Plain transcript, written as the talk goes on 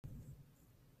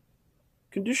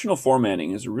Conditional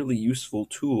formatting is a really useful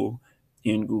tool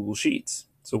in Google Sheets.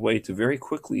 It's a way to very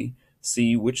quickly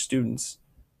see which students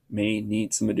may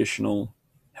need some additional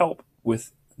help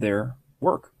with their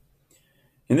work.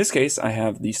 In this case, I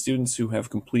have the students who have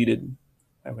completed,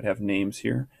 I would have names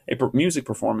here, a music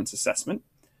performance assessment,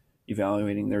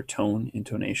 evaluating their tone,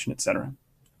 intonation, etc.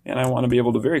 And I want to be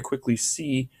able to very quickly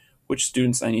see which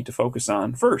students I need to focus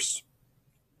on first.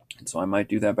 And so I might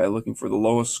do that by looking for the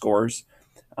lowest scores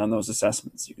on those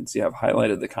assessments. You can see I've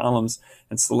highlighted the columns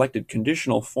and selected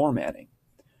conditional formatting.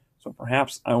 So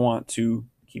perhaps I want to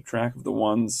keep track of the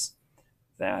ones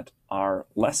that are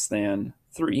less than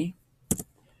 3.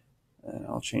 And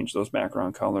I'll change those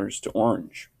background colors to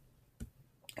orange.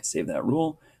 I save that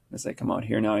rule. As I come out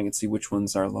here now, I can see which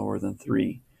ones are lower than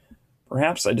 3.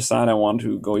 Perhaps I decide I want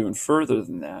to go even further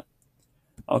than that.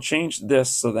 I'll change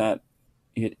this so that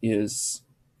it is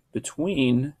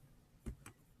between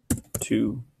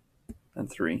 2 and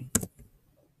 3.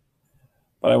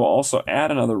 But I will also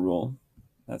add another rule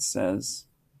that says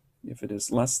if it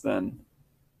is less than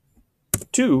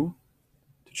 2,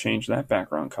 to change that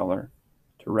background color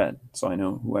to red, so I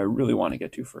know who I really want to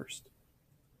get to first.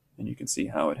 And you can see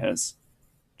how it has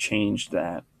changed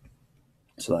that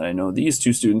so that I know these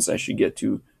 2 students I should get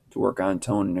to work on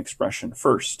tone and expression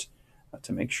first,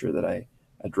 to make sure that I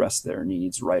address their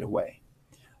needs right away.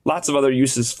 Lots of other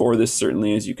uses for this,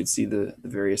 certainly, as you can see the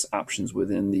various options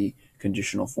within the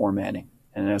conditional formatting.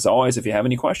 And as always, if you have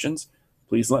any questions,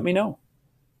 please let me know.